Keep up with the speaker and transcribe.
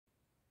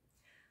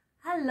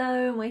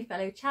Hello my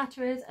fellow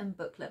chatterers and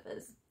book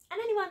lovers, and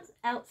anyone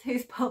else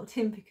who's popped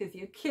in because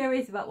you're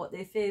curious about what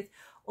this is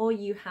or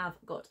you have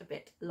got a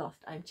bit lost.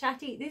 I'm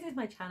Chatty, this is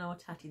my channel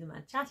Chatty the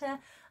Mad Chatter, and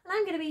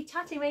I'm going to be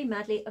chatting away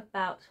madly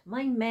about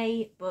my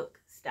May book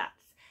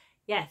stats.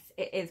 Yes,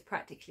 it is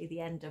practically the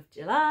end of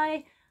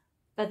July,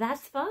 but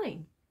that's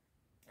fine.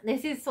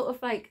 This is sort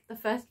of like the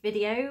first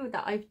video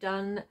that I've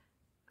done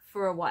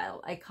for a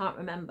while. I can't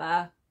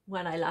remember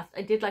when I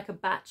did like a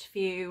batch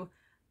few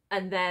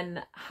and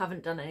then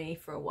haven't done any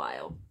for a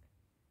while.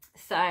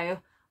 So I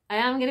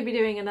am going to be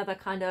doing another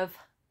kind of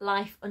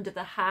life under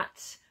the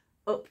hat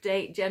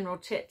update, general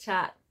chit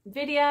chat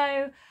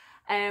video,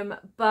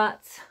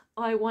 but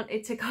I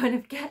wanted to kind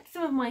of get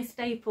some of my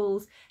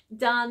staples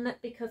done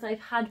because I've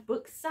had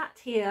books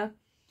sat here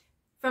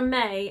from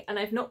May and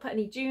I've not put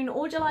any June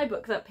or July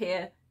books up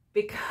here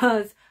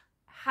because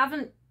I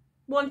haven't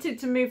wanted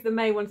to move the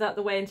May ones out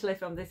the way until I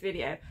filmed this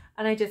video,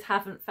 and I just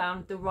haven't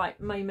found the right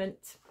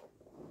moment.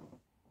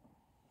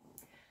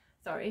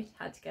 Sorry,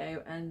 had to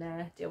go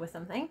and deal with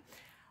something.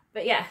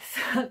 But yes,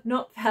 I've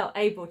not felt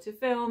able to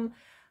film,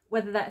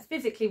 whether that's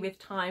physically with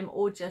time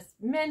or just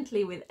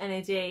mentally with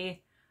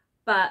energy.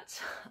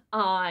 But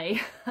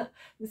I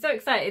am so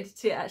excited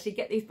to actually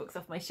get these books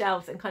off my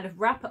shelves and kind of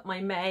wrap up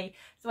my May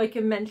so I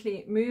can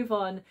mentally move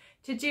on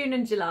to June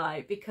and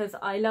July, because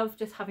I love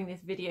just having this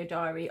video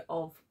diary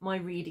of my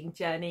reading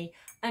journey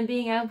and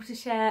being able to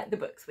share the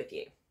books with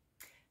you.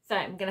 So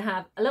I'm going to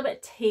have a little bit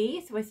of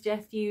tea, so I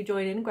suggest you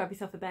join in, grab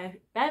yourself a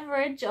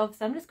beverage of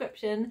some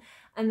description,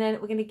 and then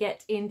we're going to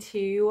get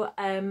into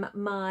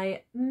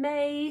my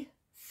May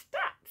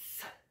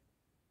stats.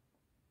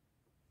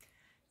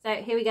 So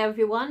here we go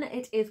everyone,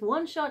 it is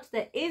one shot,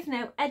 there is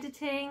no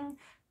editing.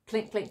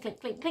 Clink, clink,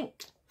 clink, clink,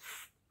 clink.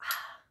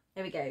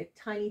 There we go,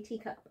 tiny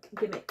teacup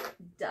gimmick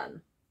done.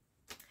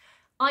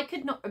 I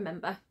could not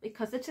remember,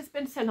 because it has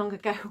been so long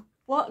ago,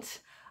 what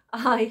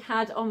I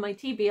had on my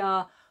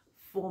TBR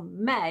for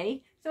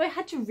May, so I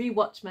had to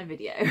rewatch my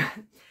video.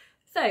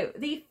 So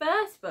the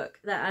first book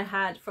that I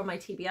had from my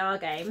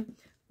TBR game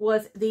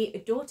was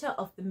The Daughter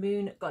of the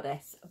Moon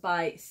Goddess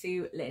by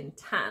Sue Lynn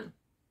Tan.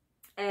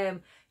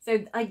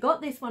 So I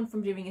got this one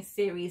from doing a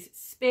series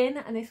spin,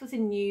 and this was a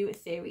new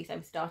series I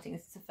was starting.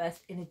 This is the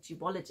first in a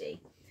duology.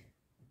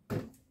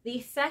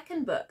 The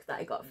second book that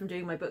I got from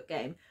doing my book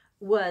game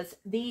was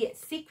The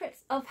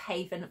Secrets of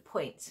Haven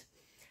Point.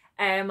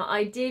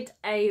 I did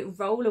a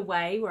roll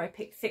away where I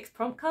picked 6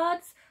 prompt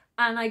cards,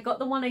 and I got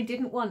the one I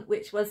didn't want,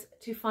 which was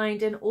to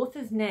find an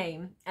author's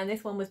name, and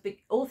this one was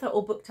author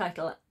or book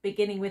title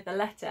beginning with the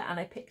letter, and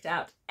I picked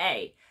out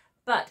A.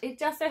 But it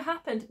just so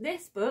happened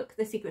this book,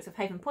 The Secrets of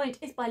Haven Point,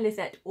 is by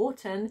Lisette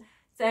Orton,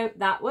 so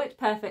that worked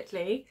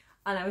perfectly,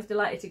 and I was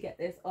delighted to get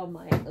this on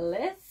my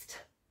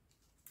list.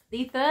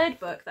 The third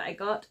book that I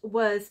got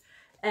was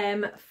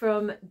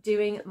from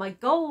doing my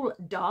goal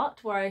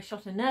dart, where I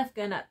shot a Nerf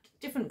gun at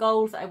different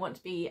goals that I want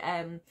to be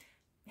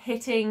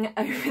hitting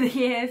over the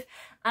years,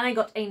 and I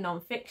got a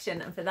non-fiction,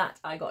 and for that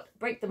I got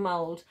Break the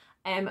Mold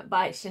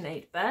by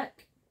Sinead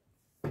Burke.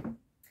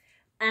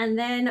 And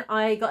then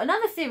I got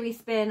another series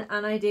spin,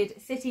 and I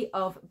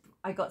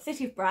got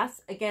City of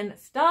Brass, again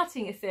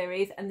starting a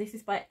series, and this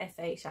is by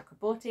S.A.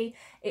 Chakraborty.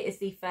 It is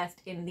the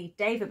first in the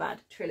Davabad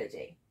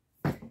trilogy.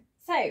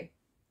 So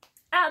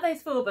out of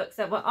those 4 books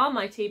that were on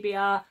my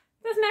TBR,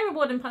 there's no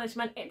reward and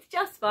punishment, it's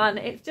just fun,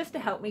 it's just to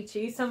help me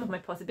choose some of my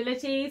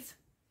possibilities.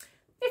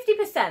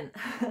 50%.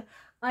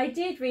 I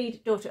did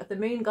read Daughter of the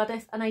Moon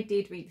Goddess, and I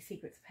did read The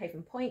Secrets of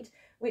Haven Point,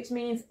 which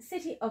means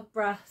City of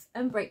Brass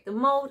and Break the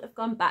Mold have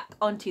gone back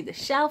onto the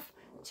shelf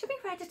to be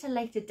read at a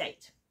later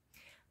date.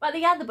 But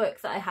the other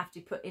books that I have to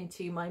put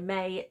into my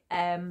May,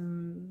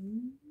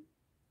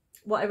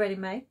 what I read in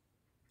May,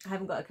 I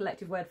haven't got a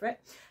collective word for it,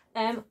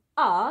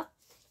 are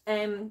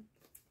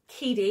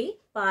Keedie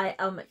by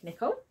Elle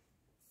McNichol.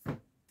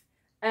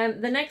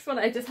 The next one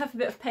I just have a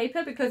bit of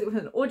paper because it was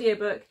an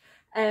audiobook,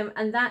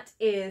 and that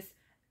is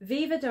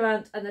Viva,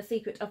 Durant and the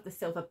Secret of the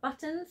Silver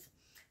Buttons,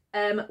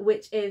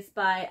 which is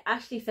by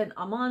Ashley St.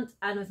 Armand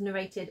and was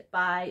narrated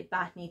by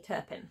Bethany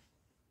Turpin.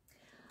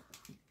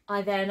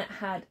 I then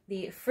had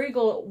the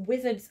Frugal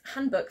Wizard's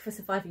Handbook for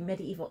Surviving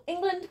Medieval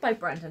England by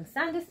Brandon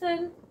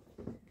Sanderson.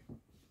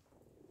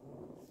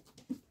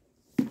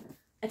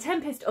 A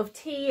Tempest of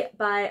Tea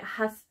by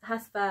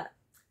Hafsa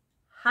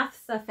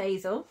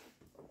Faisal.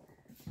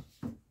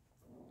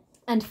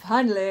 And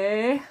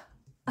finally,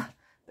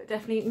 but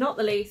definitely not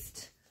the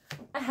least,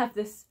 I have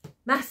this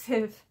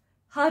massive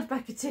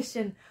hardback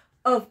edition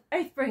of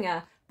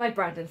Oathbringer by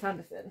Brandon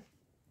Sanderson.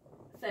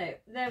 So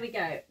there we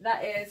go.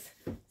 That is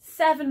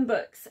 7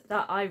 books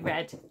that I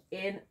read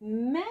in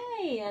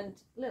May, and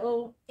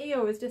little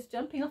Eeyore is just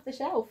jumping off the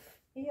shelf.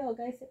 Eeyore,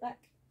 go sit back.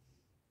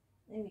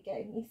 There we go,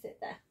 you sit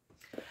there.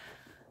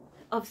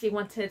 Obviously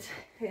wanted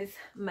his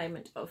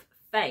moment of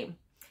fame.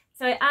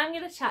 So I'm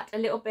going to chat a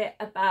little bit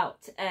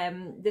about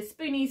the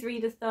Spoonies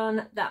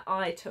Readathon that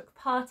I took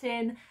part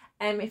in.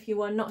 If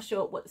you are not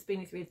sure what the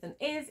Spoonies Readathon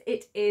is,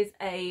 it is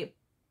a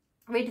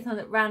readathon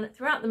that ran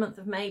throughout the month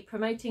of May,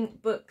 promoting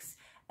books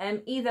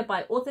either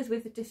by authors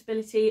with a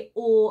disability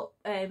or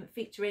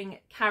featuring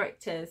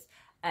characters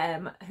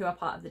who are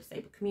part of the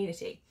disabled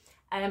community.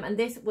 And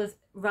this was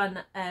run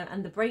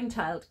and the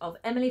brainchild of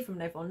Emily from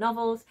Novel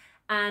Novels,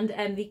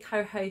 and the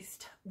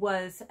co-host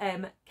was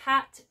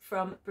Kat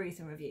from Brews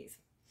and Reviews.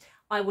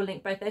 I will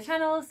link both their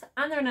channels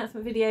and their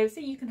announcement videos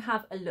so you can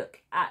have a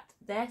look at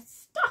their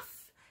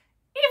stuff.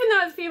 Even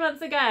though it's a few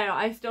months ago,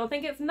 I still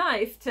think it's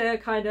nice to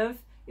kind of,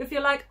 if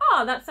you're like,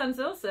 oh, that sounds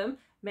awesome,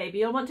 maybe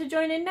you'll want to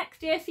join in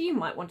next year, so you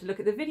might want to look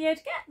at the video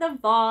to get the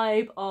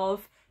vibe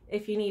of,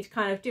 if you need to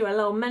kind of do a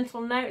little mental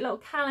note, little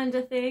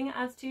calendar thing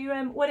as to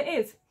what it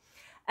is.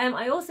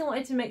 I also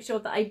wanted to make sure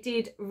that I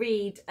did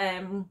read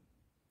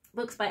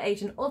books by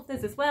Asian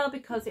authors as well,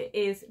 because it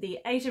is the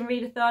Asian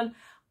Readathon.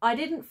 I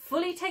didn't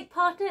fully take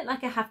part in it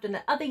like I have done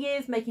at other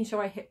years, making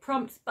sure I hit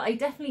prompts, but I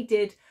definitely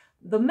did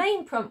the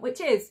main prompt, which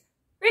is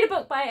read a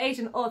book by an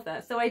Asian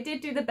author. So I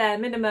did do the bare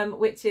minimum,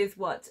 which is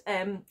what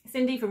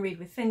Cindy from Read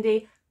with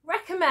Cindy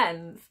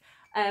recommends.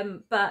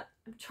 But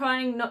I'm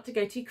trying not to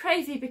go too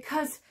crazy,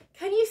 because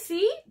can you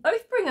see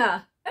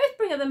Oathbringer?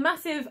 Oathbringer, the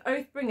massive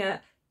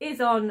Oathbringer,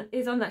 is on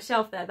that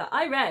shelf there that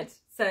I read.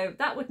 So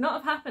that would not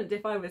have happened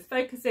if I was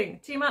focusing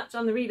too much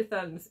on the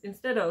readathons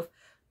instead of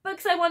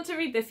books I want to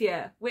read this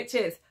year, which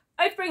is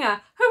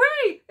Oathbringer.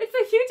 Hooray! It's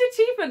a huge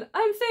achievement.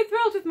 I'm so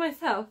thrilled with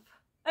myself.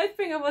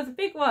 Oathbringer was a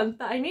big one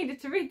that I needed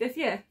to read this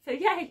year. So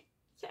yay!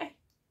 Yay! I'm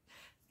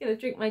gonna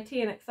drink my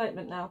tea in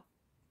excitement now.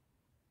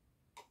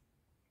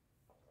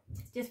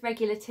 It's just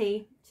regular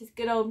tea, just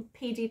good old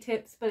PG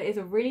tips, but it is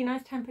a really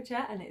nice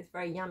temperature and it is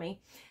very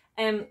yummy.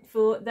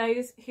 For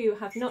those who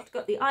have not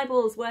got the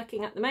eyeballs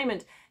working at the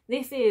moment,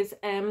 this is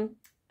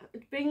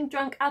being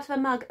drunk out of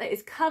a mug that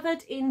is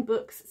covered in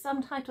books.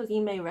 Some titles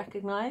you may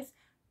recognise.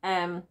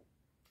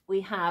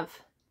 We have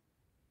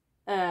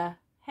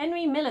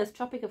Henry Miller's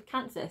Tropic of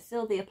Cancer,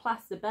 Sylvia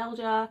Plath's The Bell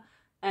Jar,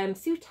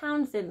 Sue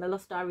Townsend, The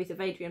Lost Diaries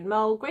of Adrian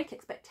Mole, Great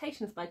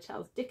Expectations by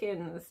Charles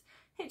Dickens,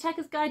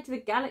 Hitchhiker's Guide to the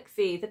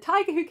Galaxy, The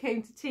Tiger Who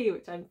Came to Tea,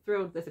 which I'm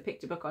thrilled there's a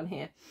picture book on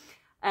here,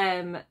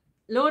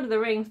 Lord of the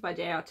Rings by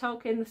J.R.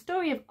 Tolkien, The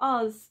Story of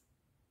Oz,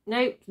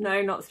 no,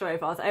 not The Story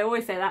of Oz, I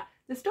always say that,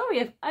 The Story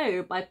of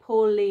O by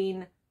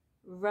Pauline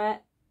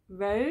Rogue.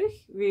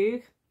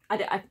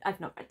 I've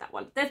not read that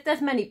one.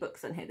 There's many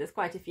books on here, there's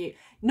quite a few.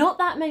 Not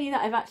that many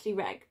that I've actually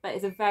read, but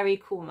it's a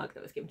very cool mug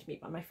that was given to me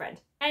by my friend.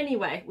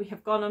 Anyway, we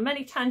have gone on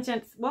many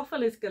tangents,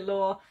 waffle is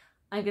galore.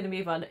 I'm going to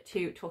move on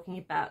to talking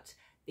about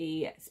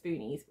the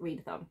Spoonies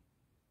Readathon.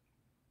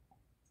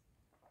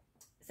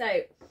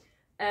 So,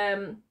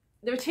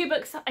 there are two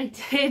books that I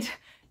did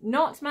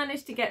not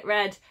manage to get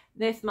read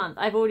this month.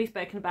 I've already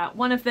spoken about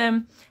one of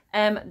them.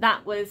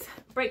 That was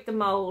Break the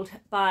Mold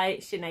by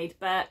Sinead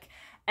Burke.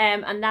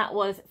 And that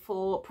was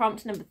for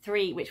prompt number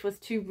 3, which was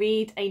to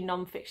read a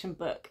non-fiction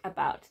book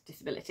about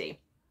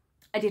disability.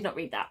 I did not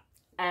read that.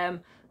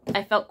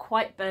 I felt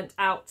quite burnt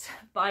out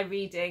by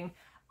reading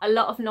a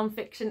lot of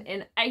non-fiction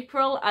in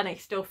April, and I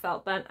still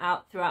felt burnt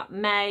out throughout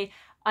May,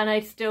 and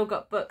I still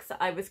got books that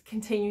I was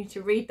continuing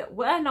to read that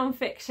were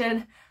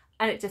non-fiction,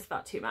 and it just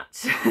felt too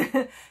much.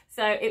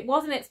 So it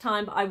wasn't its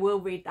time, but I will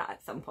read that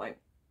at some point.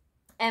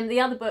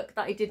 The other book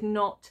that I did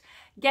not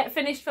get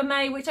finished for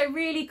May, which I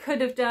really could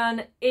have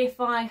done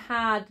if I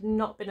had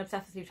not been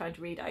obsessively trying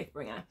to read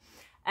Oathbringer,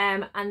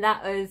 and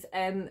that was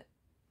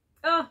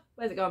oh,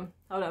 where's it gone?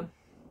 Hold on.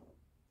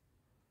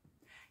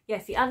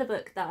 Yes, the other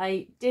book that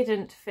I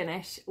didn't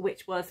finish,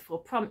 which was for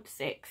prompt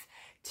 6,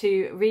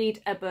 to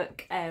read a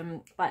book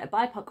by a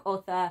BIPOC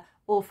author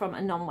or from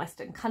a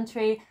non-Western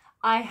country.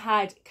 I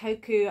had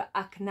Koku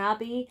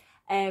Akinabi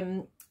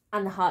and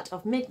The Heart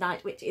of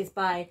Midnight, which is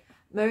by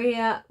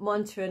Maria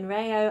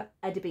Montenegro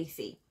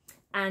Adebisi,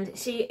 and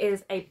she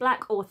is a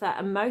Black author,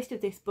 and most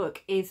of this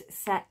book is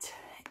set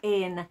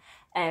in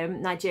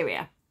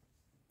Nigeria.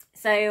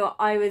 So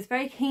I was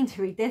very keen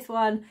to read this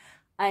one.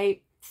 I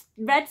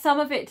read some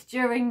of it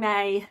during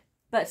May,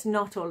 but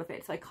not all of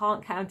it, so I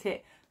can't count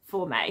it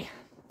for May.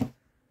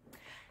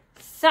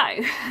 So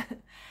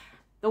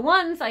the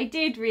ones I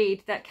did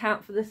read that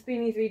count for the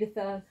Spoonies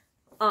Readathon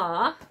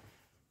are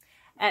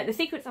The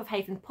Secrets of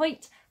Haven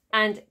Point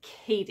and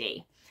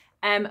Keedie.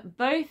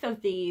 Both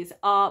of these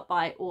are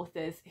by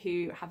authors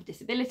who have a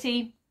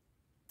disability,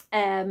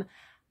 and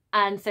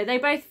so they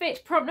both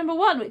fit prompt number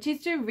 1, which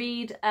is to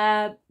read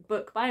a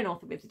book by an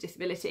author with a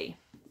disability.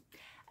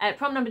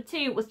 Prompt number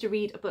 2 was to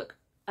read a book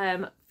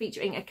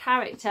featuring a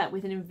character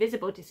with an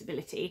invisible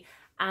disability,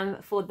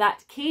 and for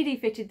that Keedie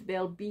fitted the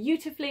bill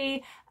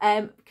beautifully,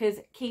 because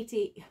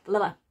Keedie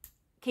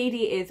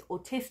is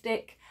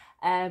autistic,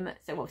 so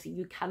obviously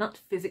you cannot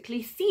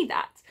physically see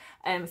that,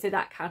 so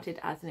that counted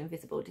as an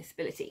invisible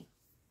disability.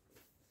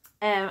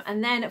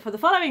 And then for the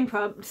following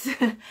prompts,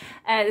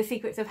 The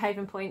Secrets of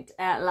Haven Point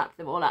lapped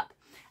them all up.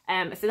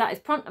 So that is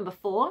prompt number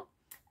 4,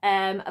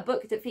 a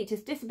book that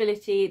features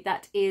disability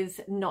that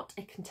is not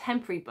a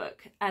contemporary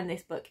book, and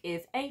this book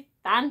is a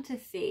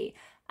fantasy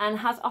and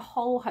has a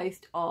whole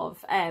host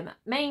of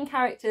main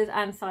characters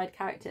and side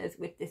characters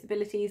with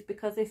disabilities,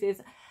 because this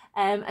is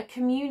a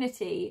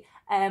community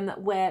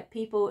where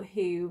people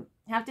who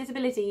have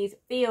disabilities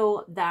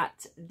feel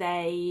that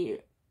the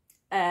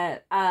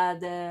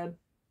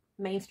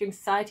mainstream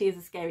society is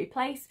a scary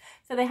place,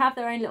 so they have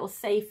their own little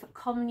safe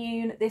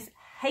commune, this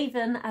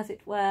haven as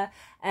it were,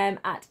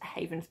 at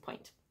Haven's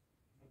Point.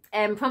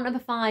 Prompt number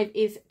 5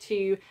 is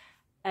to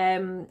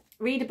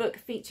read a book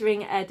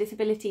featuring a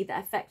disability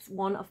that affects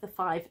one of the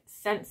 5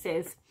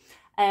 senses.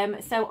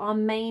 So our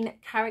main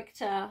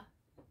character,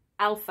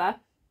 Alpha,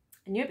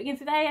 I knew it begins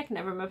with A, I can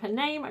never remember her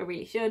name, I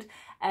really should.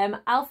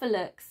 Alpha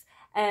looks,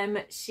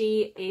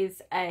 she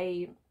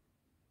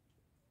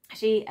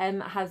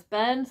has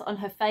burns on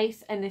her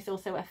face, and this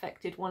also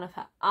affected one of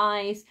her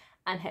eyes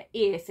and her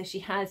ears, so she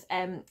has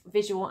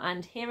visual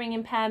and hearing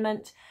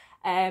impairment,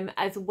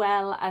 as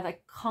well as, I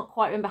can't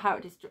quite remember how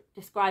it is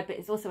described, but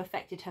it's also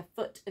affected her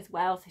foot as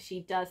well, so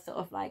she does sort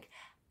of like,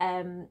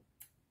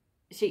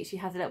 she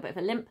has a little bit of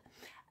a limp.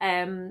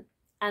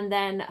 And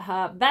then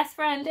her best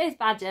friend is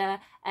Badger.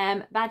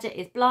 Badger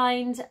is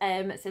blind,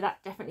 so that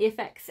definitely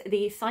affects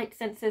the sight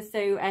senses,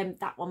 so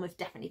that one was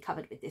definitely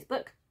covered with this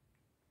book.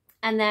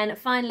 And then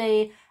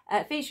finally,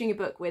 featuring a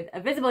book with a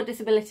visible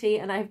disability,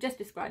 and I have just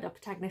described our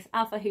protagonist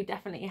Alpha, who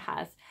definitely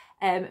has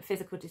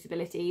physical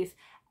disabilities.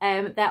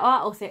 There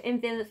are also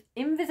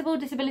invisible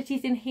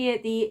disabilities in here.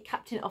 The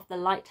captain of the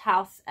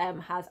lighthouse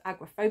has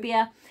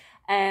agoraphobia,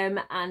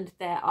 and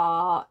there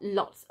are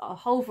a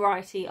whole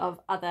variety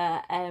of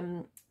other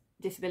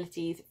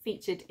disabilities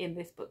featured in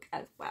this book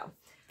as well.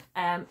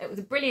 It was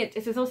a brilliant,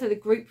 this was also the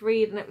group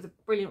read, and it was a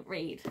brilliant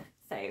read.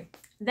 So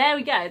there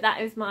we go,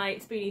 that is my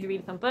Spoonies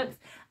Readathon books.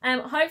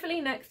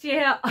 Hopefully next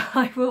year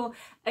I will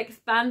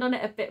expand on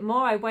it a bit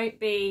more. I won't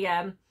be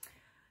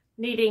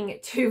needing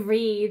to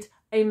read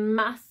a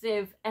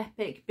massive,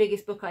 epic,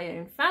 biggest book I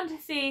own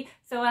fantasy,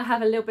 so I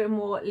have a little bit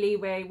more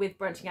leeway with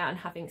branching out and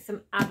having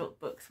some adult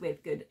books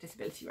with good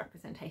disability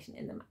representation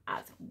in them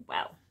as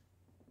well.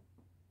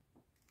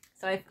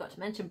 So I forgot to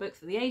mention books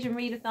for the Asian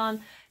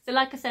Readathon. So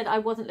like I said, I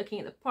wasn't looking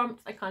at the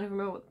prompts, I can't even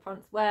remember what the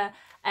prompts were,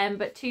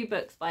 but 2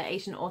 books by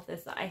Asian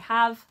authors that I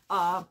have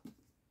are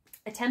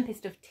A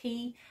Tempest of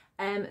Tea.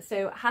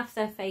 So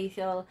Hafsa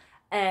Faisal,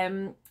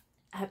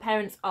 her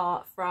parents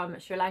are from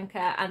Sri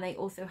Lanka, and they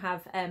also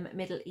have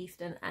Middle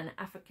Eastern and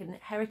African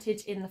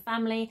heritage in the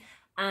family.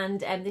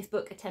 And this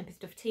book, A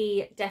Tempest of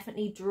Tea,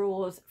 definitely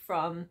draws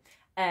from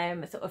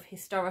sort of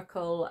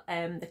historical,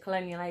 the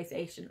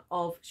colonialization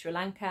of Sri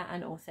Lanka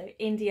and also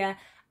India,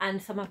 and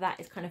some of that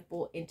is kind of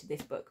brought into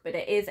this book. But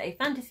it is a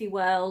fantasy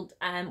world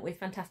with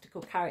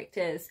fantastical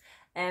characters,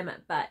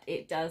 but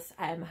it does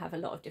have a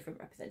lot of different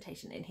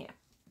representation in here.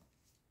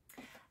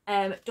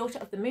 Daughter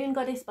of the Moon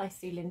Goddess by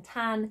Sulin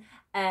Tan.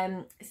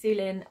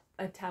 Sulin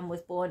Tan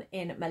was born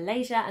in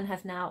Malaysia and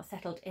has now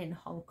settled in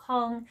Hong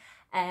Kong,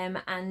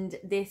 and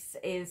this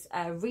is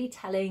a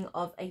retelling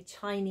of a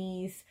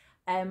Chinese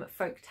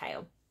folk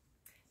tale.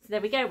 So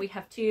there we go, we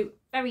have 2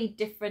 very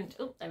different,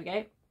 oh there we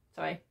go,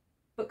 sorry,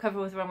 book cover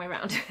was the wrong way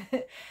around.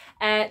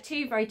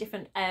 2 very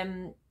different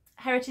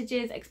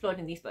heritages explored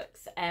in these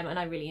books, and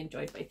I really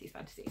enjoyed both these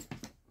fantasies.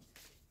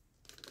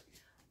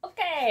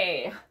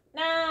 Okay,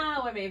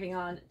 now we're moving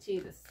on to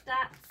the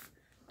stats,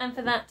 and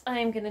for that I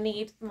am going to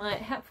need my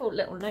helpful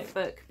little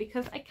notebook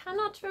because I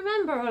cannot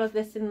remember all of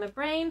this in my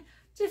brain,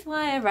 which is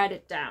why I write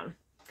it down.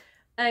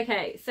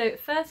 Okay, so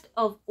first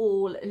of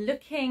all,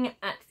 looking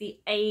at the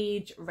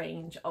age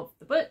range of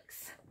the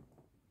books,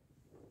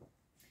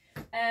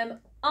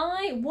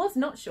 I was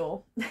not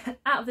sure,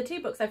 out of the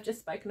 2 books I've just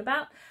spoken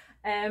about,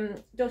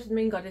 Daughter of the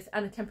Moon Goddess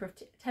and A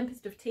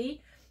Tempest of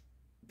Tea,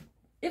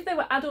 if they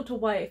were adult or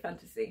YA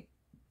fantasy.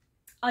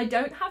 I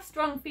don't have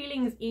strong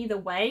feelings either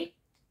way.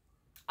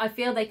 I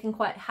feel they can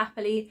quite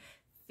happily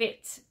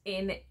fit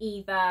in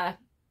either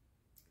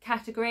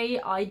category.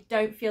 I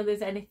don't feel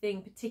there's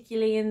anything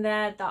particularly in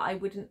there that I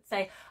wouldn't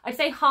say. I'd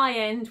say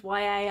high-end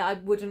YA, I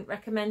wouldn't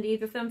recommend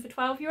either of them for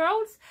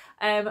 12-year-olds,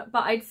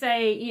 but I'd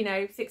say, you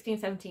know, 16,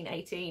 17,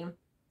 18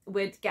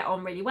 would get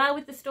on really well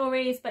with the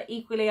stories, but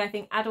equally I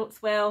think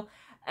adults will.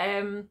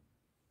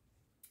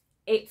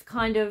 It's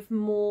kind of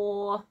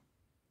more,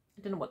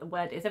 I don't know what the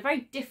word is, they're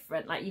very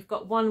different. Like you've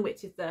got one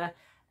which is the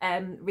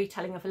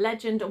retelling of a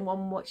legend and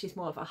one which is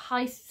more of a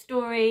heist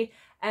story,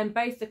 and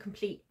both are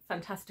complete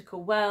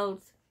fantastical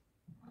worlds.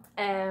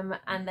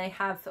 And they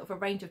have sort of a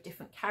range of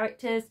different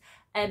characters.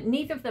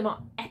 Neither of them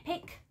are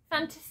epic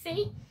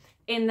fantasy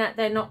in that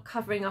they're not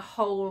covering a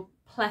whole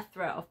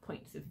plethora of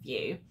points of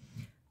view.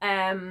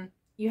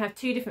 You have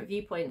 2 different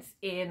viewpoints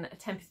in A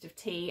Tempest of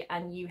Tea,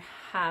 and you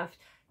have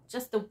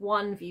just the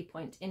one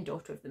viewpoint in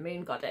Daughter of the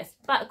Moon Goddess.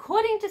 But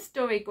according to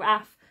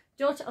Storygraph,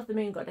 Daughter of the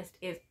Moon Goddess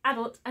is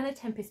adult and A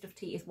Tempest of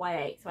Tea is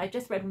YA. So I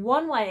just read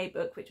one YA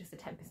book, which was The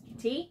Tempest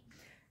of Tea.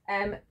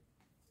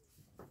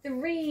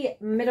 3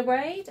 middle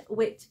grade,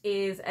 which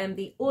is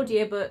the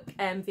audiobook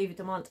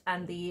Viva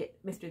and the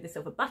Mystery of the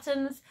Silver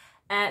Buttons,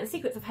 The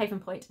Secrets of Haven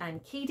Point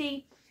and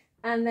Keedie.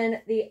 And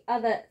then the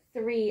other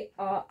 3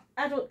 are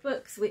adult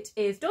books, which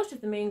is Daughter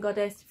of the Moon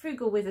Goddess,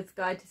 Frugal Wizard's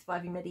Guide to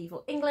Surviving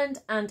Medieval England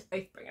and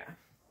Oathbringer.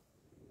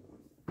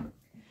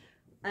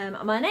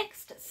 My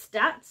next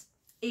stat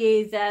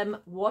is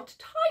what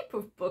type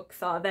of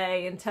books are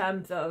they in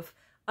terms of,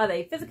 are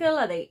they physical,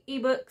 are they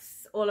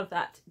ebooks, all of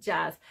that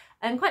jazz.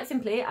 And quite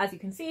simply, as you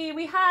can see,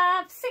 we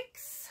have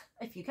 6,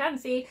 if you can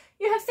see,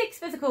 you have 6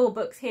 physical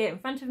books here in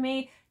front of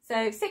me.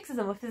 So 6 of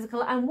them are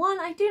physical and 1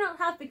 I do not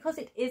have because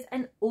it is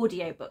an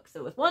audiobook.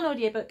 So with 1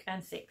 audiobook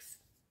and 6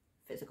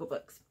 physical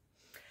books.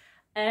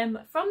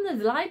 From the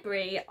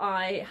library,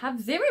 I have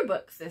 0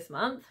 books this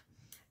month.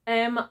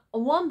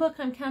 1 book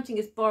I'm counting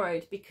as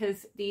borrowed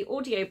because the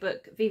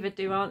audiobook Viva,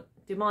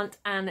 Durant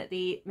and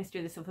the Mystery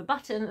of the Silver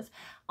Buttons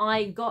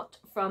I got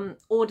from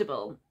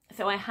Audible.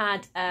 So I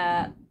had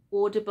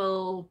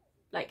Audible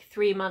like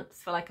 3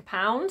 months for like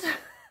 £1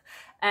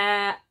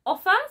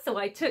 offer, so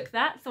I took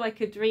that so I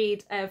could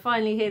read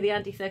finally hear the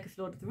Anti-Circus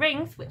Lord of the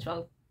Rings, which,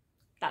 well,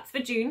 that's for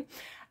June.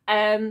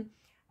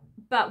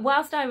 But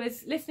whilst I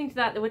was listening to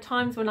that, there were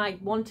times when I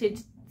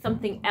wanted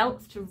something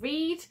else to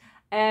read,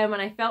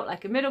 when I felt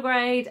like a middle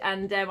grade,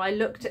 and I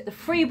looked at the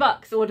free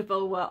bucks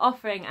Audible were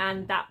offering,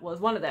 and that was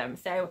one of them.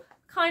 So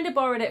kind of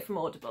borrowed it from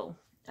Audible,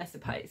 I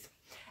suppose.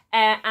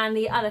 And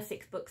the other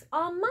 6 books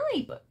are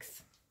my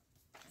books.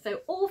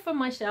 So all from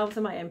my shelves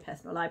in my own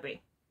personal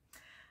library.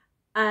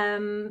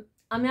 I'm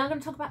now going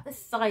to talk about the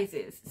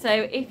sizes. So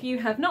if you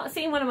have not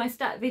seen one of my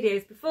stat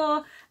videos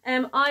before,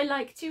 I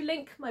like to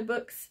link my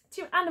books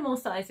to animal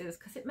sizes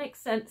because it makes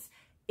sense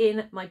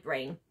in my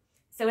brain.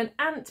 So an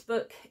ant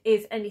book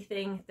is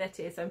anything that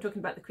is, so I'm talking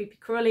about the creepy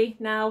crawly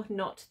now,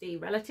 not the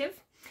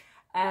relative.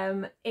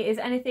 It is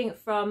anything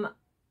from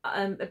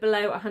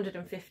below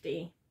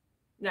 150,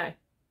 no,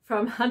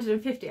 from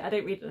 150, I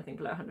don't read anything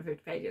below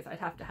 150 pages, I'd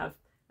have to have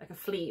like a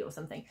flea or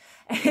something.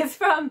 It's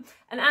from,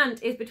 an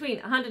ant is between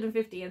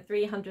 150 and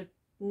 300,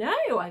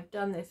 no, I've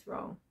done this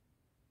wrong.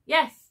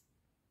 Yes,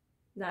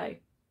 no,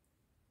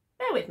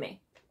 bear with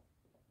me.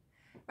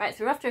 Right,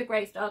 so we're off to a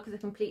great start because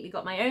I completely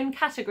got my own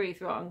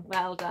categories wrong.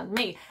 Well done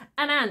me.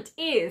 An ant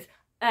is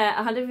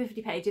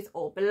 150 pages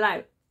or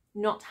below.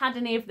 Not had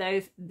any of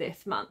those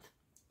this month.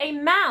 A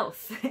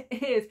mouse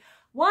is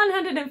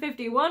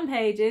 151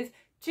 pages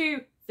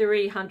to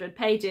 300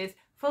 pages,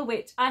 for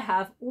which I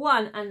have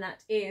 1, and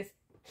that is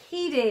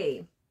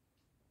Keedie.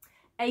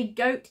 A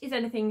goat is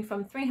anything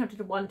from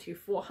 301 to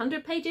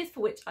 400 pages, for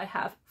which I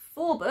have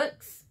 4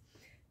 books.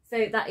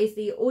 So that is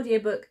the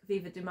audiobook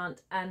Viva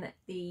Durant and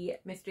the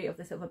Mystery of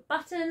the Silver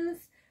Buttons,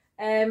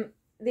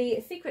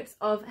 the Secrets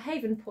of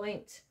Haven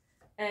Point,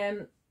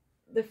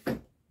 the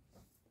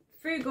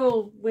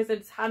Frugal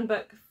Wizard's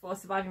Handbook for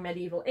Surviving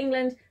Medieval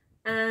England,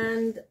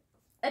 and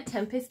A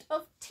Tempest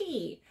of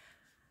Tea.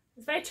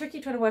 It's very tricky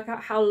trying to work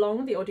out how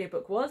long the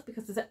audiobook was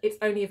because it's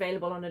only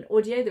available on an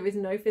audio. There is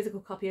no physical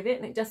copy of it,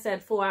 and it just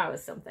said 4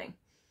 hours something.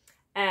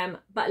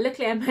 But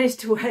luckily I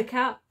managed to work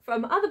out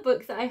from other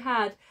books that I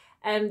had.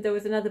 There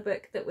was another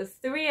book that was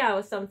 3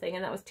 hours something,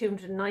 and that was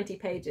 290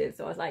 pages.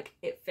 So I was like,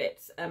 it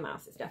fits a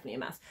mouse. It's definitely a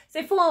mouse.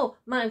 So 4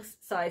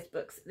 mouse-sized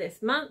books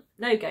this month.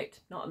 No goat,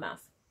 not a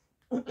mouse.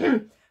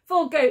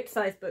 4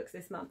 goat-sized books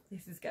this month.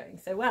 This is going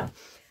so well.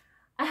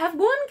 I have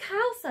 1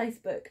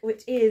 cow-sized book,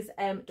 which is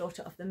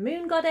Daughter of the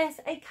Moon Goddess.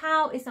 A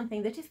cow is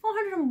something that is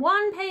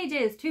 401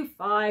 pages to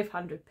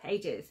 500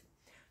 pages.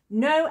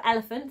 No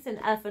elephants. An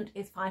elephant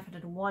is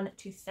 501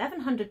 to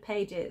 700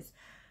 pages.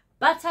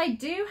 But I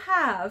do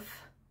have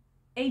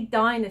a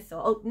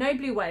dinosaur. Oh, no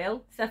blue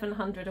whale,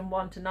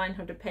 701 to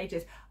 900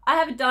 pages. I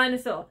have a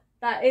dinosaur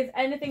that is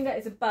anything that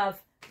is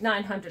above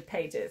 900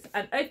 pages.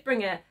 And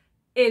Oathbringer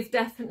is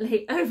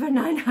definitely over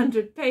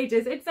 900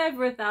 pages. It's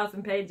over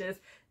 1,000 pages.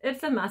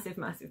 It's a massive,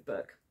 massive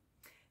book.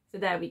 So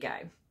there we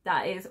go.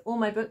 That is all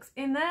my books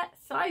in their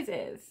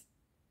sizes.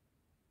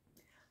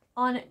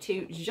 On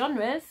to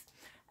genres.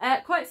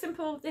 Quite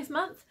simple this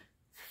month.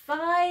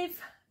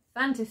 5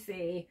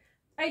 fantasy.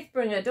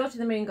 Oathbringer, Daughter of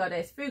the Moon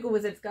Goddess, Frugal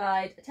Wizard's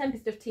Guide,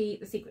 Tempest of Tea,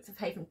 The Secrets of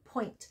Haven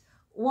Point.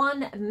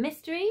 1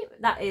 mystery,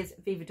 that is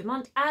Viva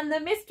Durant, and the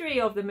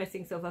Mystery of the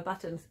Missing Silver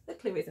Buttons. The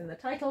clue is in the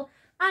title.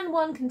 And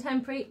 1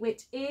 contemporary,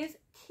 which is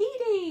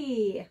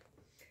Keedie.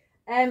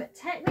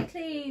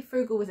 Technically,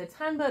 Frugal Wizard's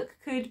Handbook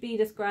could be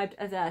described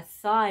as a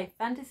sci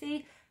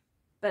fantasy,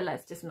 but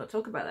let's just not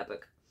talk about that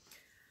book.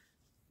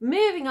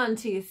 Moving on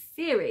to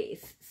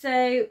series.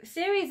 So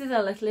series is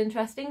a little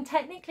interesting.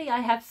 Technically, I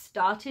have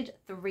started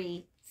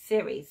 3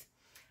 series.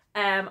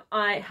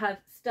 I have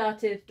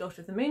started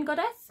Daughter of the Moon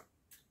Goddess.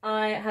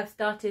 I have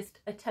started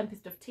A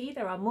Tempest of Tea.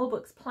 There are more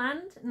books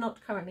planned,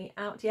 not currently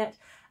out yet.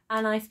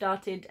 And I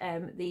started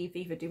the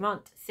Viva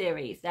Durant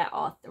series. There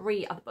are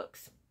 3 other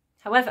books.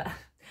 However,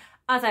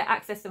 as I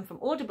access them from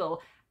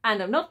Audible,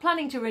 and I'm not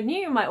planning to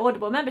renew my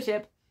Audible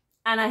membership,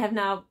 and I have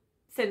now,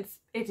 since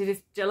it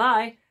is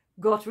July,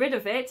 got rid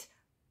of it,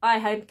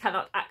 I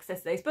cannot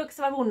access those books,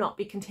 so I will not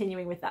be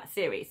continuing with that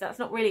series. That's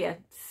not really a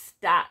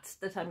stat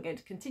that I'm going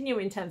to continue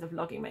in terms of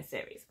logging my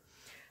series.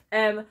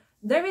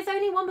 There is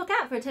only 1 book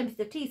out for A Tempest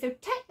of Tea, so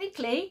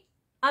technically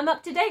I'm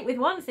up to date with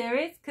 1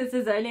 series because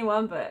there's only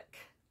 1 book.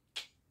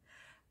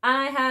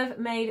 I have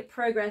made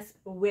progress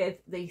with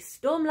the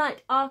Stormlight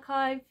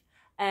archive,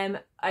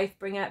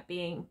 Oathbringer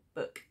being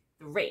book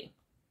 3.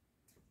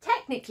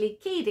 technically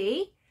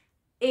Keedie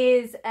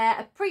is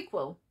a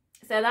prequel,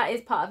 so that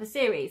is part of a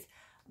series,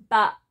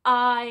 but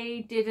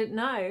I didn't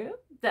know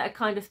that A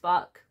Kind of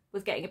Spark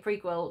was getting a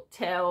prequel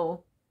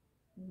till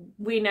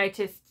we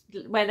noticed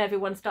when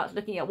everyone starts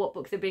looking at what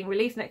books are being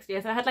released next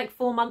year. So I had like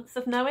 4 months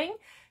of knowing,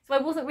 so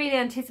I wasn't really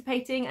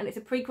anticipating, and it's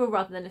a prequel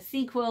rather than a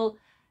sequel,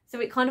 so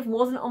it kind of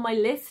wasn't on my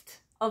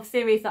list of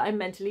series that I'm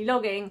mentally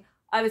logging.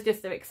 I was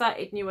just so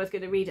excited, knew I was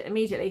going to read it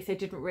immediately, so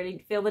didn't really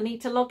feel the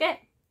need to log it,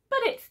 but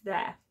it's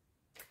there.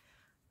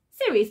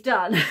 Series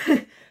done.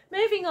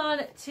 Moving on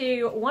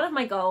to one of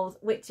my goals,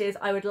 which is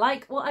I would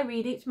like what I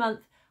read each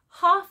month,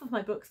 half of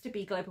my books to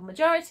be global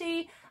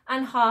majority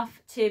and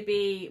half to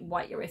be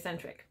white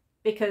Eurocentric,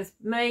 because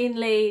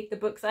mainly the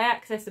books I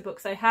access, the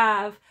books I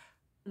have,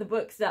 the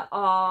books that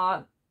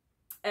are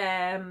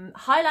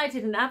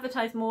highlighted and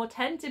advertised more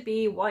tend to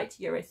be white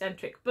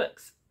Eurocentric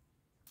books.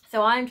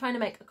 So I'm trying to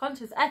make a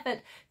conscious effort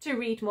to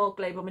read more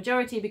global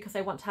majority, because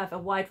I want to have a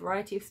wide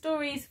variety of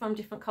stories from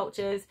different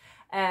cultures,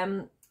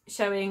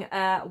 showing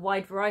a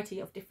wide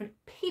variety of different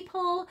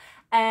people,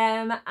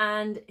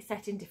 and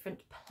set in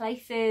different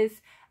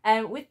places,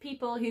 with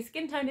people whose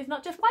skin tone is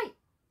not just white.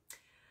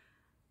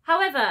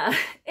 However,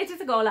 it is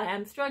a goal I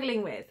am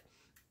struggling with.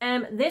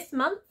 This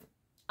month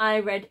I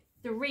read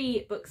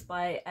 3 books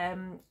by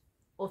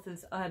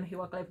authors who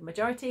are global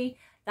majority.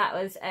 That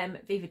was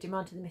Viva,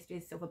 Durant and the Mystery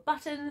of Silver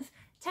Buttons,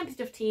 Tempest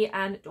of Tea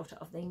and Daughter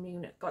of the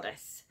Moon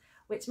Goddess,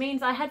 which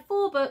means I had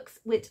 4 books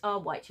which are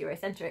white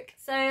Eurocentric.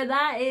 So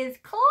that is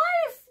close,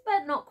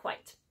 but not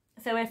quite.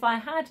 So if I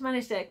had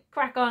managed to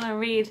crack on and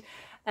read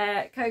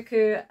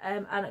Koku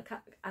and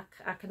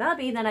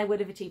Akanabi, then I would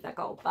have achieved that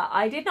goal, but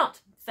I did not.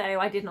 So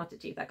I did not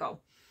achieve that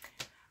goal.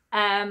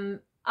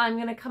 I'm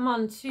going to come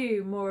on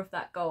to more of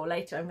that goal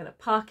later. I'm going to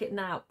park it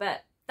now,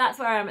 but that's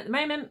where I am at the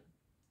moment.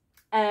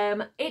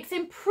 It's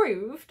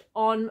improved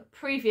on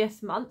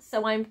previous months,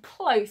 so I'm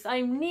close.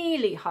 I'm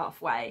nearly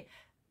halfway,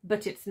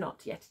 but it's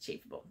not yet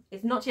achievable.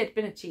 It's not yet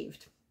been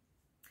achieved.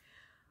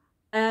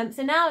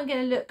 So now I'm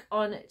going to look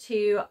on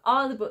to,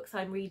 are the books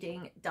I'm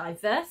reading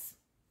diverse?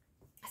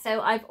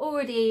 So I've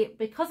already,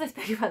 because I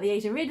spoke about the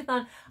Asian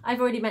Readathon, I've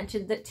already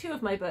mentioned that 2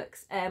 of my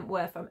books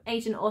were from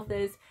Asian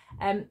authors.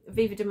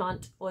 Viva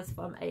Durant was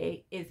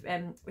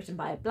written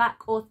by a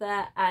black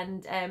author,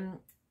 and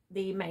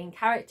the main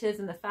characters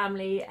and the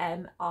family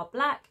are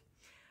black.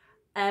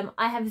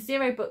 I have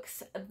 0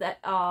 books that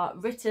are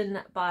written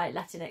by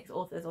Latinx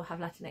authors or have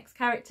Latinx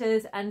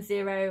characters, and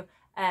 0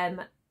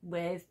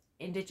 with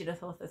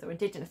Indigenous authors or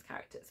Indigenous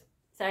characters.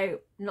 So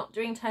not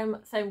doing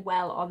so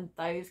well on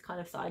those kind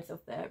of sides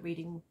of the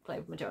reading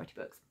global majority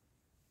books.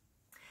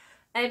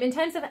 In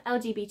terms of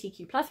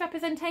LGBTQ+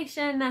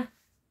 representation,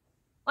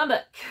 1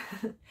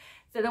 book.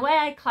 So the way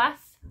I class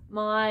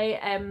my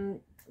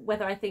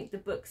whether I think the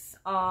books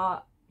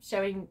are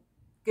showing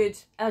good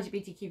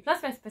LGBTQ+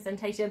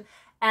 representation,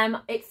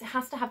 it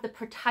has to have the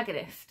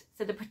protagonist.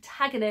 So the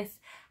protagonist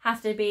has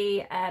to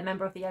be a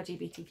member of the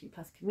LGBTQ+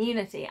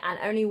 community, and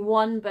only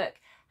 1 book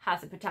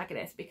has a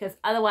protagonist, because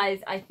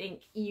otherwise I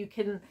think you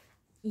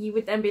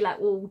would then be like,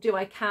 well, do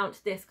I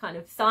count this kind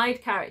of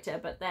side character?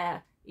 But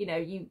there, you know,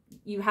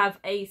 you have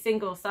a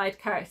single side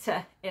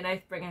character in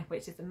Oathbringer,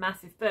 which is a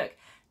massive book.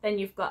 Then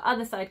you've got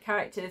other side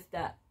characters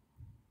that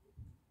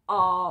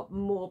are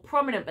more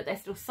prominent, but they're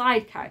still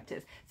side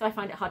characters, so I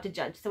find it hard to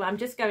judge. So I'm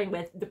just going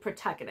with the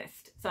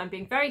protagonist. So I'm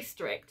being very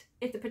strict.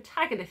 If the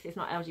protagonist is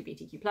not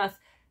LGBTQ+,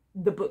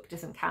 the book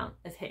doesn't count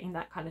as hitting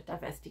that kind of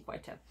diversity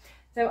quota.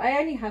 So I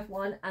only have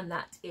 1, and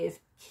that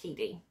is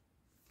Keedie.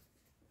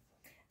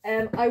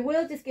 I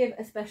will just give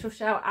a special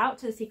shout out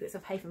to The Secrets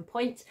of Haven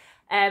Point.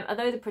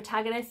 Although the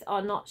protagonists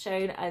are not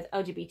shown as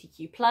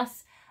LGBTQ+,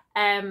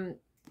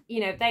 you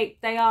know,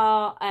 they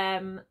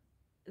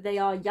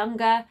are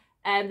younger.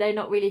 They're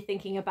not really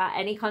thinking about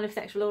any kind of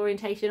sexual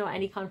orientation or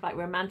any kind of like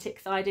romantic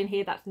side in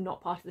here. That's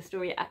not part of the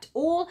story at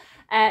all.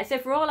 So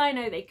for all I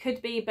know, they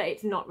could be, but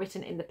it's not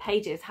written in the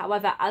pages.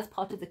 However, as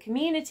part of the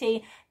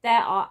community,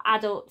 there are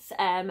adults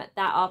that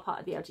are part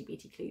of the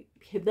LGBTQ+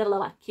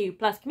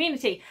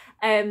 community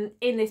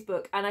in this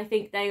book, and I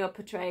think they are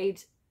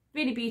portrayed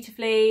really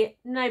beautifully.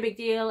 No big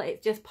deal.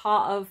 It's just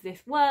part of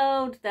this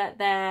world that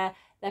they're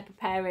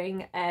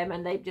preparing,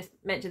 and they just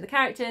mention the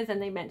characters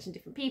and they mention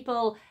different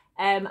people.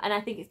 And I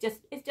think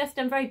it's just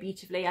done very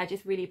beautifully. I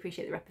just really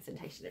appreciate the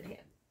representation in here.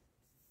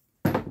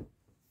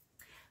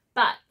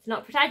 But it's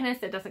not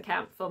protagonist, so it doesn't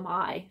count for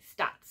my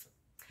stats.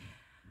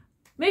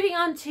 Moving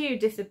on to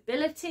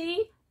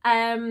disability,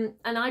 and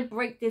I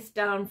break this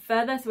down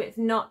further, so it's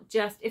not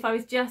just, if I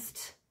was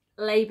just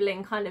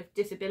labelling kind of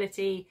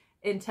disability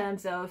in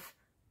terms of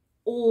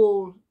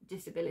all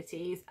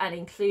disabilities and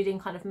including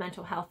kind of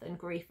mental health and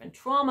grief and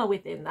trauma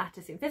within that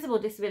as invisible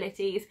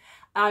disabilities,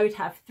 I would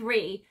have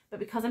 3, but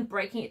because I'm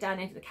breaking it down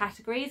into the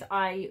categories,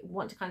 I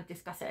want to kind of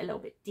discuss it a little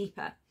bit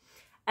deeper.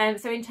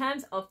 So in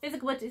terms of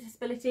physical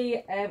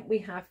disability, we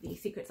have The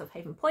Secrets of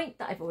Haven Point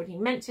that I've already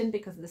mentioned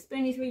because of the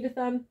Spoonies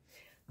readathon.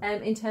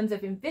 In terms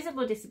of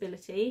invisible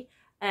disability,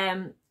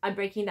 I'm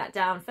breaking that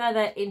down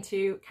further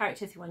into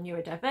characters who are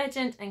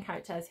neurodivergent and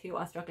characters who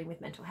are struggling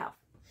with mental health.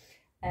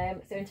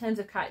 So in terms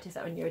of characters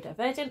that are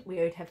neurodivergent, we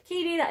would have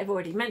Keedie, that I've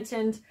already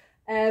mentioned.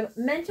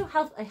 Mental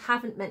health I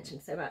haven't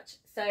mentioned so much.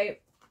 So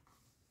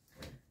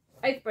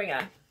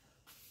Oathbringer.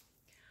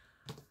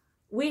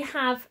 We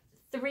have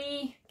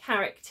 3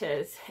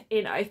 characters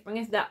in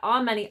Oathbringer. There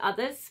are many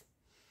others,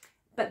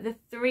 but the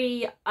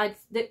 3,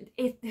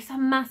 it's a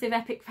massive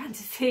epic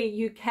fantasy.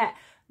 You get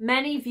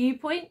many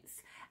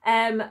viewpoints.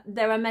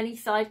 There are many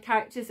side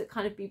characters that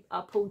kind of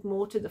are pulled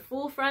more to the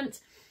forefront.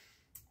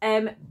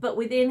 But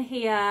within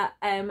here,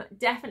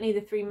 definitely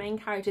the 3 main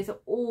characters are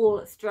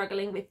all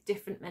struggling with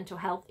different mental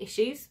health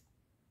issues.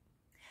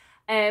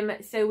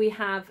 So we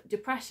have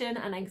depression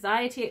and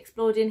anxiety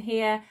explored in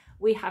here.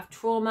 We have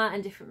trauma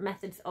and different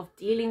methods of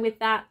dealing with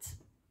that.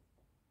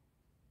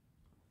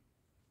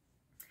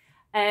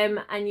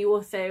 And you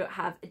also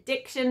have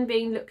addiction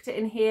being looked at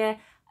in here,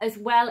 as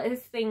well as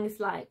things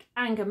like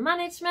anger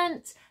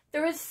management.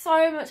 There is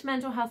so much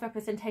mental health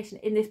representation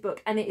in this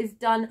book, and it is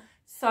done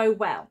so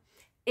well.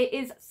 It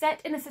is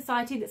set in a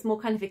society that's more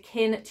kind of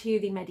akin to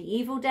the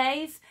medieval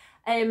days.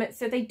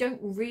 So they don't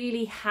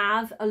really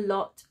have a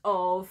lot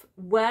of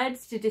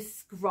words to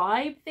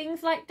describe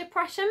things like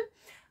depression,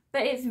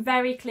 but it's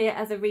very clear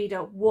as a reader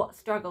what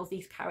struggles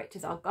these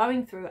characters are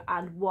going through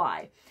and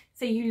why.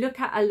 So you look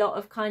at a lot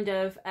of kind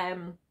of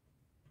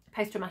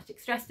post-traumatic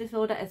stress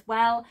disorder as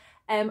well.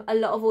 A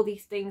lot of all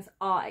these things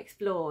are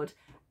explored.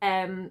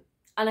 And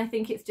I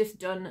think it's just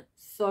done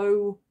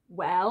so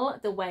well,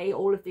 the way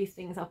all of these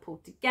things are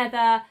pulled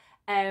together.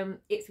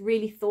 It's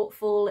really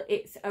thoughtful.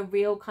 It's a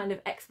real kind of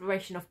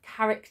exploration of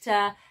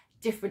character,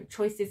 different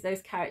choices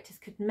those characters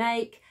could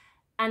make.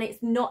 And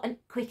it's not a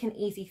quick and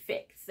easy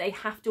fix. They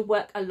have to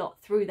work a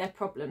lot through their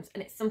problems,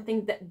 and it's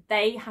something that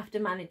they have to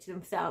manage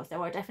themselves. There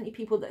are definitely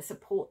people that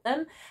support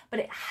them, but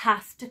it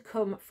has to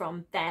come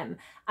from them.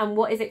 And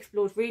what is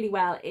explored really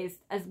well is,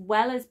 as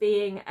well as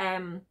being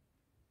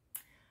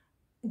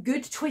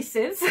good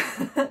choices,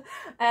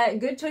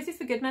 good choices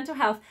for good mental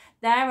health,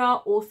 there are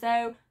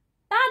also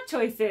bad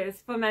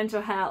choices for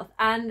mental health,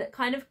 and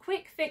kind of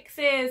quick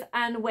fixes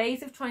and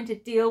ways of trying to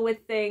deal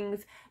with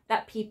things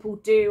that people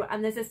do.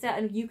 And there's a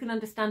certain, you can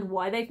understand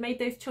why they've made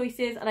those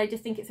choices. And I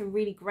just think it's a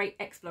really great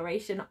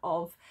exploration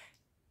of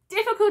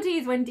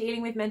difficulties when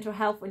dealing with mental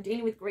health, when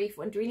dealing with grief,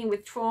 when dealing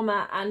with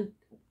trauma, and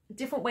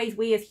different ways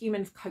we as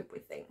humans cope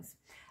with things.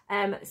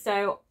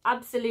 So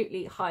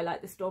absolutely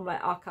highlight the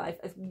Stormlight archive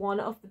as one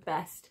of the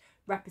best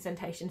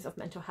representations of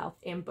mental health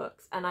in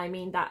books. And I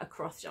mean that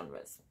across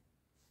genres.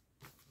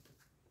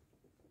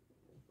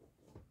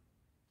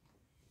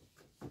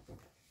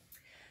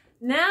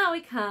 Now we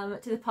come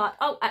to the part,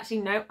 oh,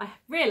 actually, no, I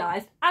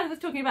realised, as I was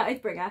talking about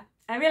Oathbringer,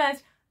 I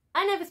realised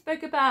I never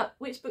spoke about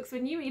which books were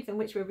new reads and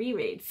which were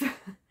rereads.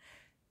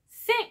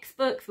 6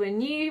 books were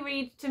new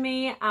reads to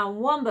me, and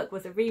 1 book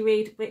was a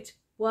reread, which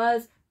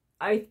was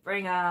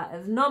Oathbringer. It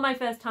was not my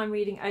first time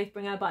reading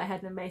Oathbringer, but I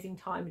had an amazing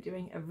time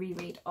doing a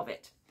reread of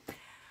it.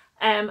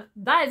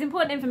 That is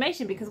important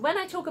information, because when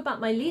I talk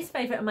about my least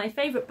favourite and my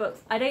favourite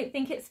books, I don't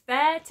think it's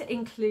fair to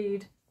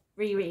include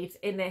rereads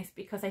in this,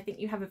 because I think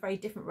you have a very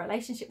different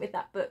relationship with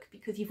that book,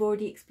 because you've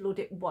already explored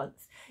it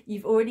once.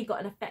 You've already got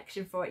an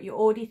affection for it. You're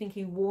already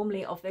thinking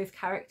warmly of those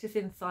characters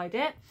inside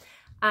it.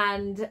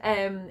 And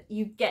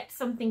you get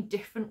something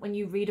different when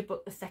you read a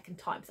book the second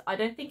time. So I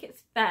don't think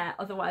it's fair.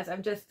 Otherwise,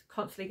 I'm just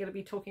constantly going to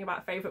be talking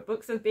about favourite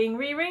books as being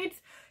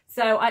rereads.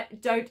 So I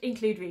don't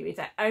include rereads.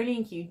 I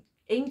only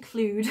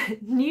include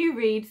new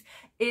reads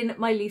in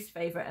my least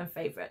favourite and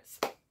favourites.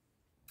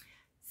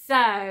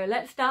 So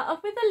let's start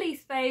off with the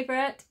least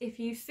favourite. If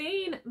you've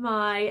seen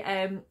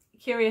my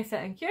Curiouser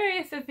and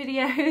Curiouser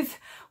videos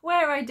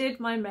where I did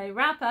my May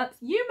wrap-ups,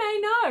 you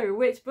may know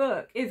which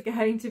book is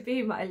going to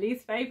be my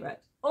least favourite.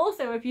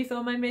 Also, if you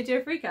saw my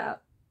mid-year freakout,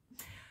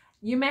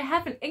 you may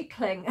have an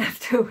inkling as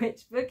to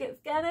which book it's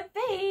gonna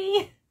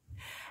be.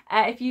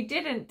 If you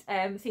didn't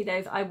see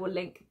those, I will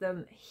link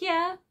them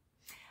here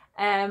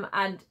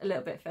and a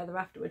little bit further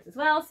afterwards as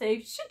well. So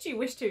should you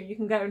wish to, you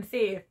can go and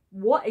see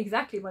what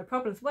exactly my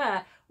problems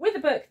were with a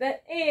book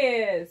that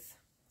is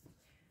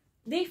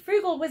The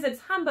Frugal Wizard's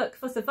Handbook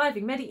for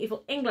Surviving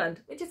Medieval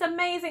England, which is an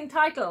amazing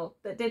title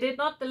that they did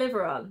not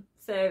deliver on.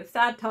 So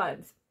sad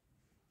times.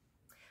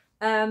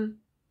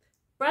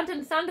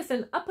 Brandon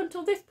Sanderson, up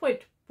until this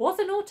point, was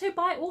an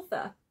auto-buy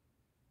author.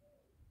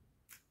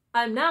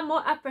 I'm now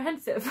more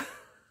apprehensive.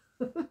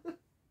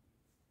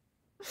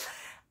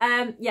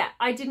 Yeah,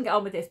 I didn't get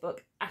on with this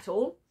book at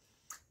all.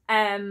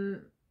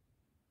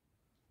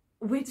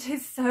 Which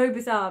is so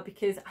bizarre,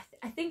 because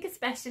I think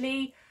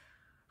especially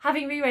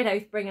having reread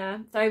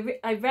Oathbringer, so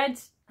I read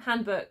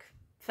Handbook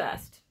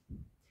first.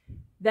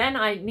 Then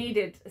I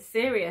needed a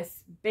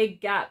serious big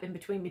gap in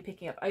between me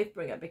picking up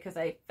Oathbringer, because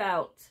I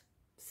felt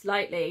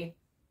slightly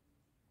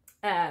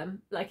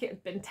like it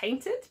had been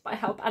tainted by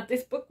how bad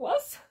this book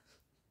was.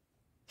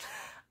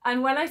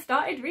 And when I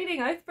started reading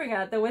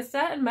Oathbringer, there were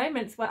certain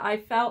moments where I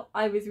felt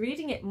I was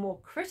reading it more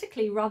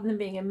critically rather than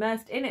being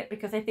immersed in it,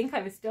 because I think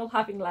I was still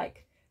having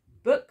like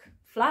book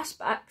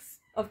flashbacks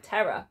of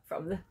terror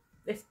from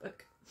this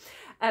book.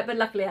 But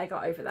luckily I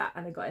got over that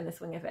and I got in the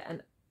swing of it.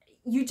 And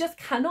you just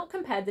cannot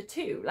compare the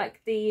two.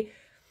 Like the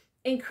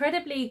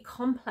incredibly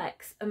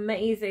complex,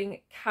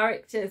 amazing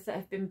characters that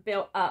have been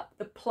built up,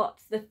 the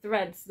plots, the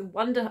threads, the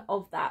wonder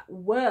of that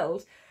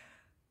world,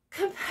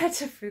 compared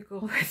to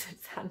Frugal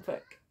Wizard's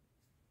Handbook.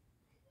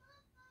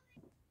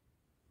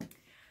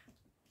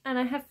 And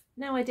I have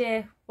no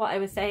idea what I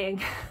was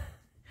saying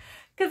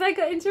because I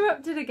got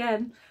interrupted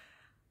again.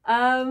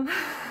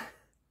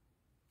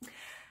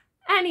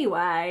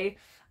 Anyway,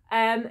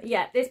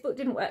 yeah, this book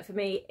didn't work for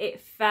me. It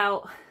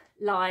felt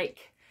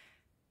like,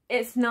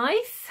 it's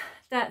nice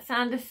that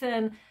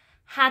Sanderson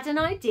had an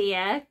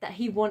idea that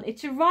he wanted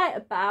to write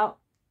about,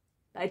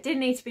 but it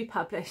didn't need to be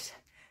published.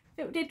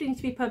 If it did need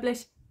to be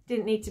published, it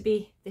didn't need to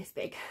be this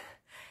big.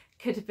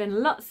 Could have been a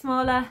lot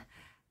smaller,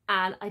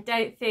 and I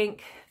don't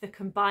think the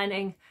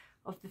combining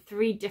of the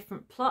 3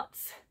 different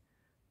plots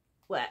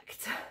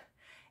worked.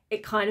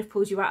 It kind of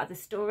pulls you out of the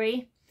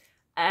story.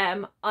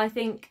 I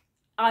think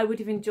I would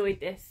have enjoyed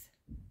this.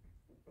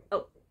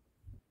 Oh.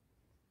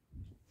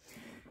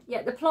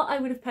 Yeah, the plot I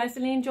would have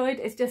personally enjoyed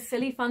is just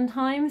silly fun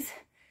times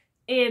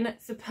in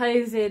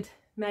supposed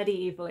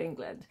medieval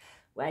England,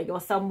 where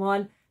you're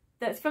someone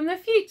that's from the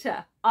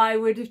future. I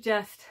would have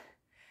just,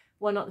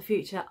 well, not the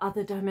future,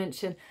 other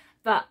dimension,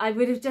 but I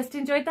would have just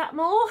enjoyed that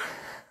more.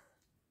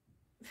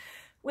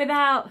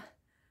 Without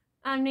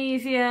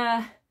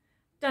amnesia,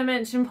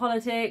 dimension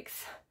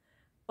politics,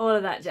 all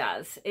of that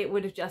jazz. It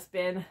would have just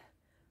been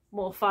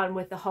more fun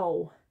with the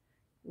whole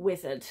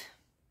wizard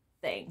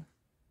thing.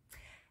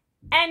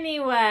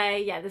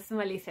 Anyway, yeah, this is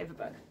my least favourite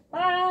book.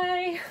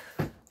 Bye!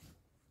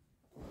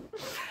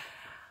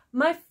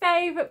 My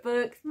favourite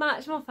books,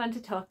 much more fun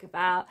to talk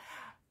about,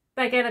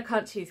 but again I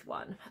can't choose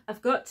one.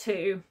 I've got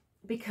 2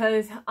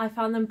 because I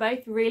found them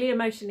both really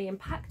emotionally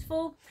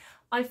impactful.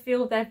 I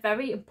feel they're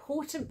very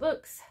important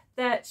books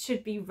that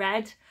should be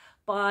read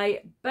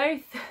by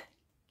both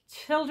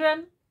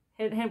children,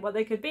 hint hint what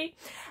they could be,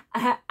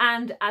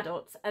 and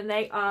adults, and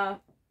they are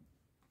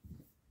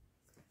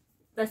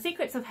The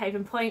Secrets of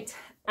Haven Point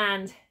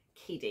and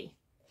Keedie.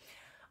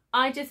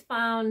 I just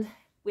found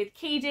with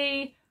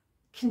Keedie,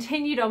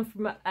 continued on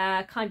from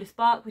Kind of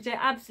Spark, which I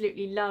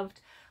absolutely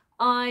loved.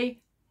 I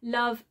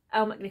love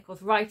Elle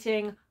McNichol's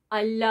writing.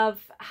 I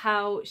love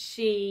how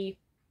she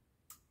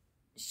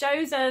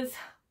shows us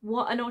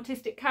what an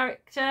autistic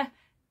character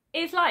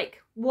is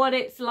like, what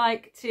it's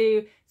like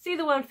to see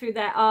the world through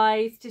their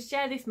eyes, to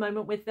share this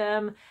moment with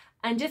them,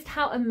 and just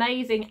how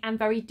amazing and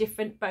very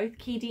different both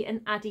Keedie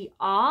and Addie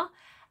are.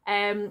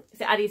 So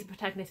Addie's a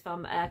protagonist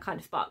from Kind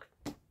of Spark.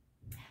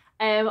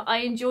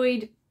 I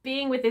enjoyed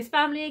being with this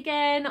family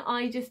again.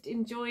 I just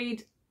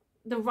enjoyed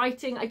the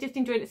writing. I just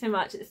enjoyed it so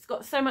much. It's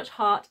got so much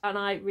heart and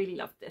I really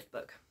loved this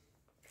book.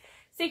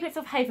 Secrets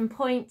of Haven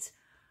Point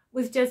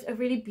was just a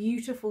really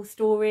beautiful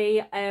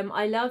story.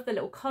 I loved the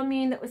little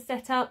commune that was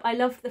set up. I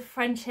loved the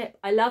friendship.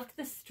 I loved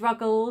the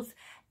struggles.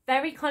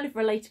 Very kind of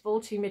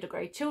relatable to middle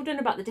grade children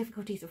about the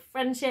difficulties of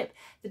friendship,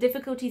 the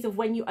difficulties of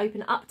when you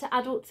open up to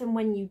adults and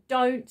when you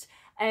don't.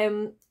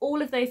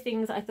 All of those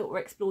things I thought were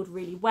explored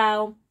really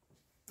well.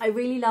 I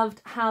really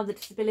loved how the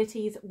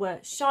disabilities were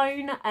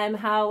shown,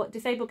 how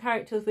disabled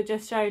characters were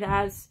just shown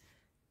as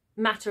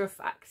matter of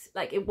fact.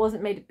 Like, it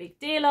wasn't made a big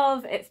deal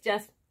of, it's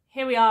just,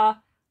 here we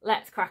are,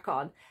 let's crack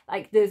on.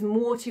 Like, there's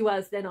more to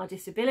us than our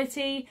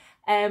disability.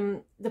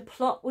 The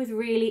plot was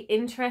really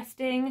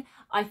interesting.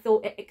 I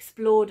thought it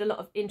explored a lot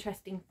of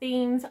interesting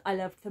themes. I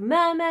loved the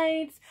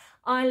mermaids.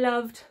 I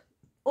loved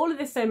all of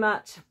this so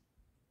much.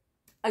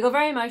 I got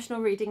very emotional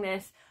reading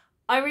this.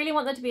 I really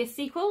want there to be a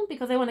sequel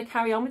because I want to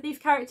carry on with these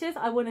characters.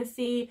 I want to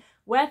see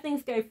where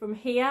things go from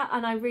here,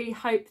 and I really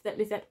hope that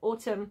Lisette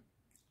Autumn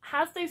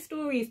has those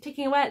stories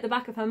ticking away at the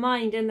back of her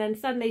mind, and then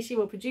suddenly she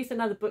will produce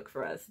another book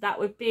for us. That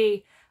would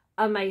be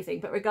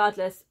amazing. But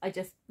regardless, I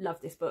just love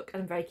this book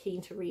and I'm very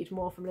keen to read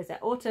more from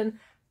Lisette Autumn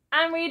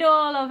and read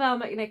all of Elle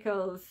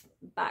McNichol's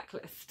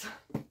backlist.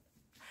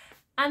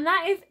 And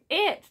that is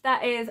it.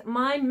 That is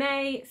my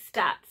May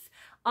stats.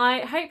 I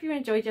hope you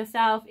enjoyed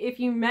yourself. If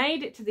you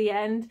made it to the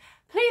end,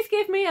 please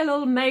give me a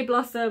little May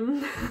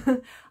blossom.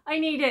 I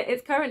need it.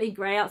 It's currently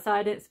grey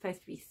outside. It's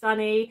supposed to be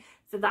sunny,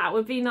 so that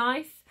would be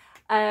nice.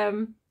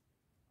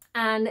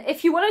 And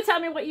if you want to tell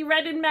me what you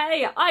read in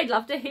May, I'd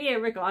love to hear,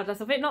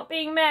 regardless of it not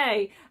being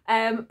May.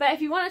 But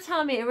if you want to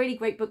tell me a really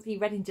great book that you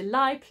read in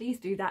July, please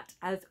do that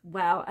as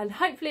well. And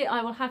hopefully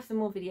I will have some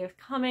more videos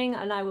coming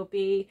and I will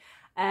be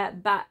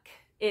back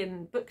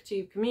in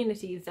BookTube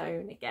community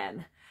zone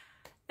again.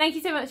 Thank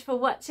you so much for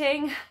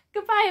watching.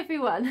 Goodbye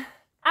everyone,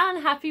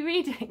 and happy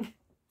reading.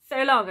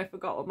 So long I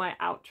forgot what my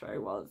outro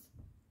was.